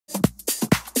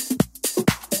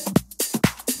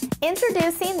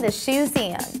Introducing the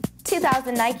ShoeZeum,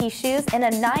 2,000 Nike shoes in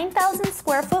a 9,000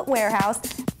 square foot warehouse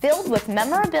filled with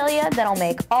memorabilia that'll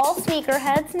make all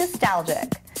sneakerheads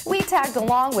nostalgic. We tagged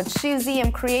along with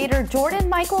ShoeZeum creator Jordan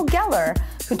Michael Geller,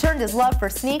 who turned his love for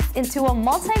sneaks into a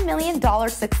multi-million-dollar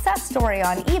success story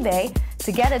on eBay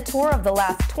to get a tour of the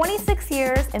last 26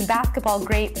 years in basketball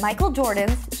great Michael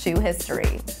Jordan's shoe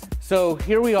history. So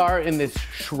here we are in this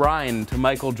shrine to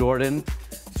Michael Jordan,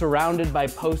 surrounded by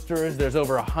posters. There's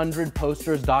over 100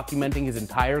 posters documenting his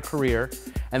entire career.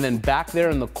 And then back there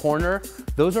in the corner,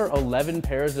 those are 11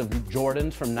 pairs of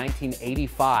Jordans from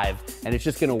 1985, and it's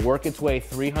just gonna work its way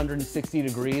 360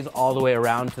 degrees all the way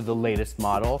around to the latest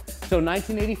model. So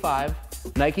 1985,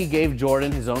 Nike gave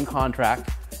Jordan his own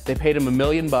contract. They paid him $1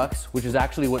 million, which is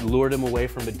actually what lured him away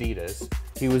from Adidas.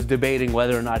 He was debating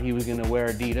whether or not he was gonna wear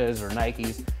Adidas or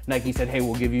Nikes. Nike said, hey,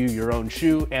 we'll give you your own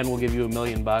shoe and we'll give you $1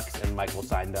 million, and Michael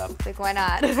signed up. Like, why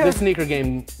not? The sneaker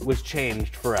game was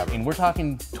changed forever. I mean, we're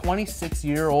talking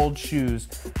 26-year-old shoes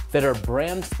that are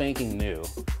brand spanking new.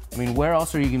 I mean, where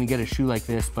else are you gonna get a shoe like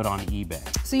this but on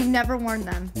eBay? So you've never worn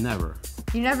them? Never.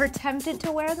 You never tempted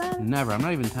to wear them? Never. I'm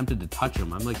not even tempted to touch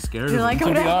them. I'm like scared of them, like, to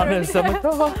be whatever. honest. I'm like,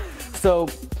 oh. So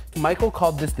Michael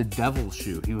called this the devil's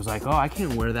shoe. He was like, oh, I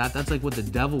can't wear that. That's like what the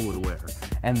devil would wear.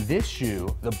 And this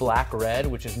shoe, the black red,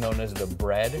 which is known as the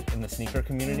bread in the sneaker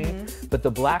community, but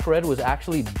the black red was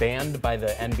actually banned by the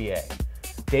NBA.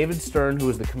 David Stern, who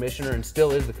was the commissioner and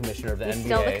still is the commissioner of the NBA.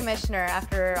 Still the commissioner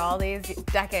after all these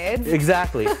decades.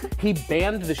 Exactly. He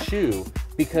banned the shoe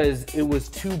because it was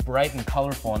too bright and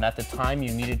colorful, and at the time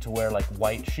you needed to wear like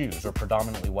white shoes or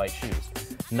predominantly white shoes.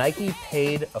 Nike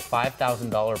paid a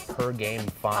 $5,000 per game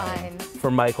fine for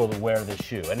Michael to wear this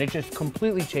shoe, and it just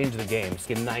completely changed the game.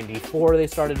 In '94 they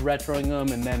started retroing them,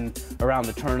 and then around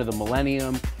the turn of the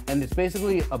millennium, and it's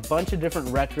basically a bunch of different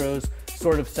retros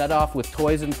sort of set off with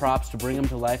toys and props to bring them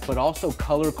to life, but also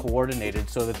color coordinated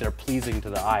so that they're pleasing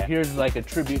to the eye. Here's like a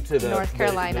tribute to the North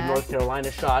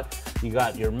Carolina shot. You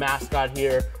got your mascot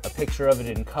here, a picture of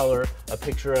it in color, a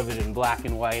picture of it in black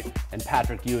and white, and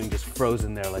Patrick Ewing just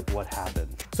frozen there like, what happened?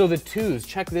 So the twos,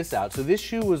 check this out. So this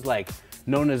shoe was like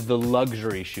known as the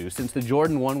luxury shoe. Since the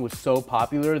Jordan 1 was so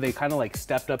popular, they kind of like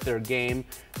stepped up their game.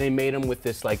 They made them with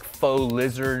this like faux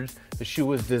lizard. The shoe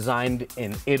was designed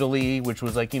in Italy, which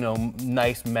was like, you know,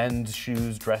 nice men's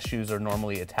shoes. Dress shoes are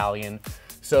normally Italian.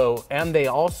 So, and they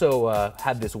also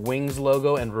had this wings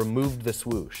logo and removed the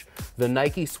swoosh. The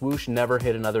Nike swoosh never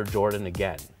hit another Jordan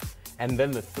again. And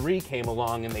then the 3 came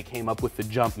along and they came up with the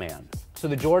Jumpman. So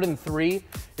the Jordan 3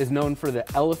 is known for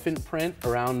the elephant print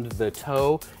around the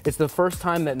toe. It's the first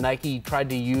time that Nike tried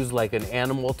to use like an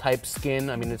animal type skin.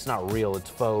 I mean, it's not real,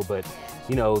 it's faux, but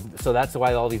you know, so that's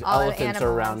why all these elephants are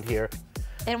around here.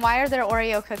 And why are there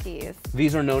Oreo cookies?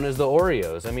 These are known as the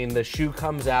Oreos. I mean, the shoe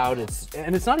comes out,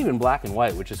 and it's not even black and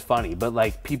white, which is funny, but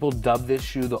like people dub this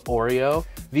shoe the Oreo.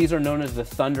 These are known as the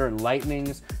Thunder and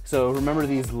Lightnings. So remember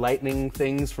these lightning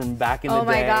things from back in the day? Oh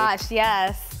my gosh,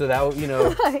 yes. So that, you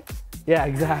know, yeah,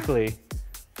 exactly.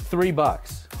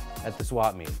 $3 at the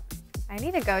swap meet. I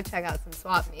need to go check out some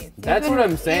swap meets. That's what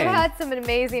I'm saying. You had some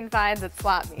amazing finds at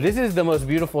swap meets. This is the most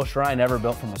beautiful shrine ever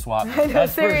built from a swap meet. I know,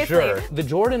 That's seriously. for sure. The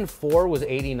Jordan 4 was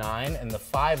 89 and the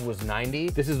 5 was 90.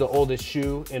 This is the oldest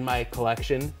shoe in my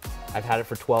collection. I've had it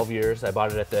for 12 years. I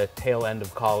bought it at the tail end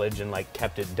of college and like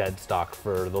kept it dead stock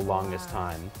for the longest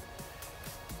time.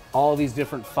 All these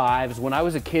different 5s. When I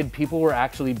was a kid, people were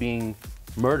actually being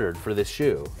murdered for this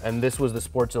shoe. And this was the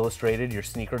Sports Illustrated, Your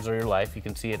Sneakers Are Your Life. You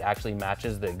can see it actually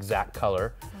matches the exact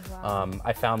color. Oh, wow.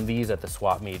 I found these at the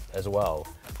swap meet as well.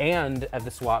 And at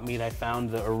the swap meet, I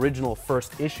found the original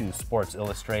first issue Sports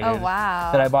Illustrated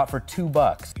that I bought for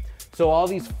 $2. So all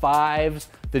these 5s,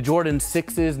 the Jordan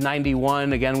 6s,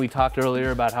 91, again, we talked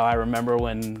earlier about how I remember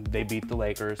when they beat the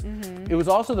Lakers. It was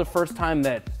also the first time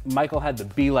that Michael had the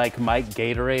Be Like Mike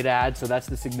Gatorade ad, so that's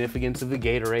the significance of the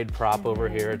Gatorade prop over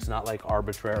here. It's not like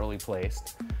arbitrarily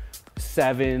placed.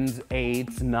 7s,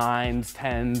 8s, 9s,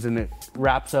 10s, and it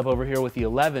wraps up over here with the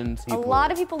 11s. A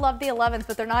lot of people love the 11s,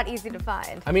 but they're not easy to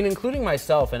find. I mean, including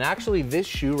myself, and actually this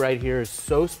shoe right here is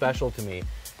so special to me.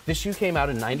 This shoe came out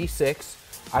in '96.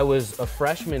 I was a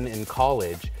freshman in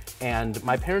college, and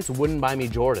my parents wouldn't buy me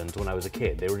Jordans when I was a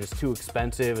kid. They were just too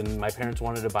expensive, and my parents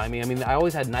wanted to buy me. I mean, I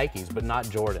always had Nikes, but not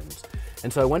Jordans.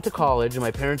 And so I went to college, and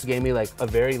my parents gave me like a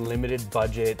very limited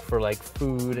budget for like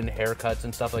food and haircuts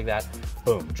and stuff like that.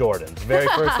 Boom, Jordans. Very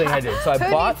first thing I did. So I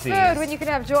bought these. Food when you could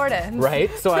have Jordans. Right?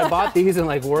 So I bought these and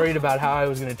like worried about how I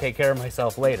was going to take care of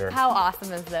myself later. How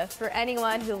awesome is this for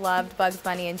anyone who loved Bugs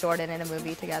Bunny and Jordan in a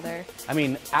movie together? I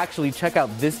mean, actually, check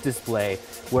out this display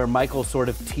where Michael's sort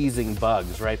of teasing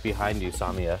Bugs right behind you,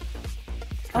 Samia.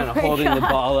 kind of holding the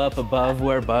ball up above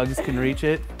where bugs can reach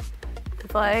it.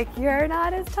 It's like, you're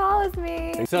not as tall as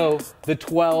me. So the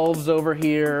 12s over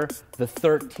here, the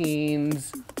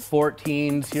 13s,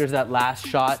 14s. Here's that Last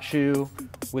Shot shoe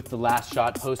with the Last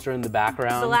Shot poster in the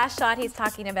background. The last shot he's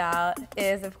talking about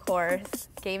is, of course,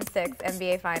 Game 6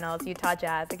 NBA Finals, Utah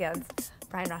Jazz against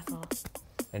Brian Russell.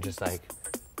 And just like,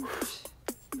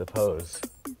 the pose.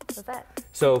 What's that?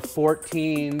 So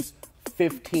 14s,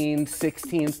 15s,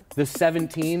 16s, the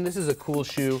 17, this is a cool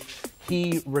shoe.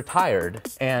 He retired,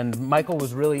 and Michael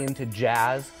was really into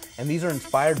jazz, and these are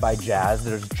inspired by jazz.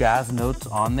 There's jazz notes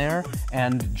on there,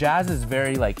 and jazz is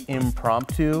very like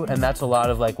impromptu, and that's a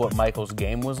lot of like what Michael's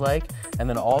game was like. And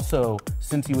then also,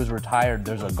 since he was retired,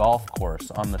 there's a golf course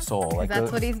on the sole. Like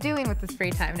that's what he's doing with his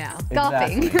free time now,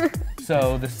 exactly. golfing.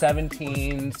 So the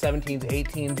 17s,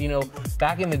 18s, you know,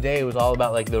 back in the day it was all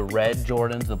about like the red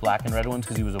Jordans, the black and red ones,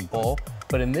 because he was a bull.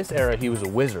 But in this era, he was a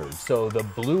wizard. So the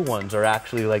blue ones are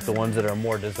actually like the ones that are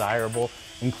more desirable,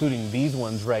 including these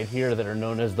ones right here that are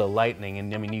known as the Lightning.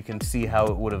 And I mean, you can see how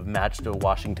it would have matched a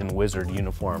Washington Wizard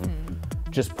uniform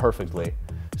just perfectly.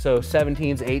 So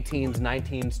 17s, 18s,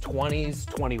 19s, 20s,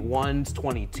 21s,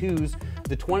 22s.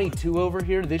 The 22 over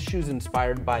here, this shoe's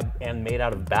inspired by and made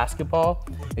out of basketball.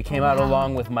 It came out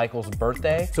along with Michael's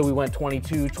birthday. So we went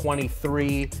 22,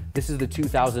 23. This is the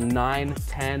 2009,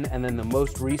 10, and then the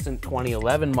most recent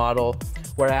 2011 model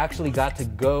where I actually got to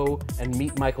go and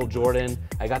meet Michael Jordan.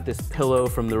 I got this pillow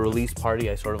from the release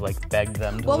party. I sort of like begged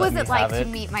them to let me have it. What was it like to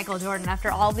meet Michael Jordan after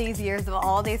all these years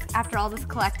of after all this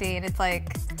collecting? It's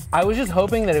like... I was just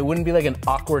hoping that it wouldn't be like an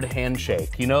awkward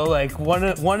handshake, you know, like one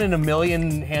in a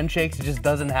million handshakes, it just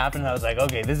doesn't happen. And I was like,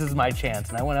 okay, this is my chance.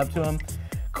 And I went up to him,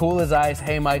 cool as ice.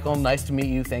 Hey, Michael, nice to meet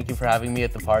you. Thank you for having me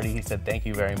at the party. He said, thank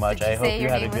you very much. I hope you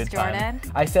had a good time.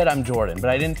 I said I'm Jordan, but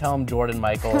I didn't tell him Jordan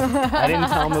Michael. I didn't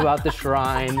tell him about the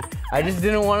shrine. I just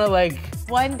didn't want to like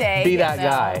one day be that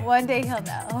guy. One day he'll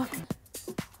know.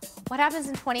 What happens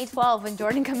in 2012 when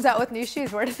Jordan comes out with new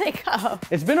shoes? Where do they go?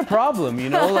 It's been a problem, you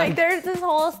know? Like there's this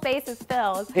whole space is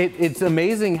filled. It's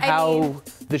amazing how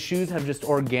the shoes have just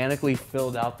organically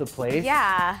filled out the place.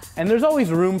 Yeah. And there's always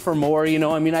room for more, you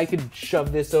know? I mean, I could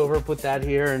shove this over, put that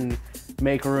here, and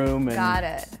make room. And got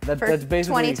it. That's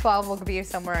basically 2012 will be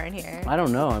somewhere in here. I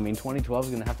don't know. I mean, 2012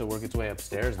 is going to have to work its way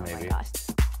upstairs, maybe. Oh my gosh.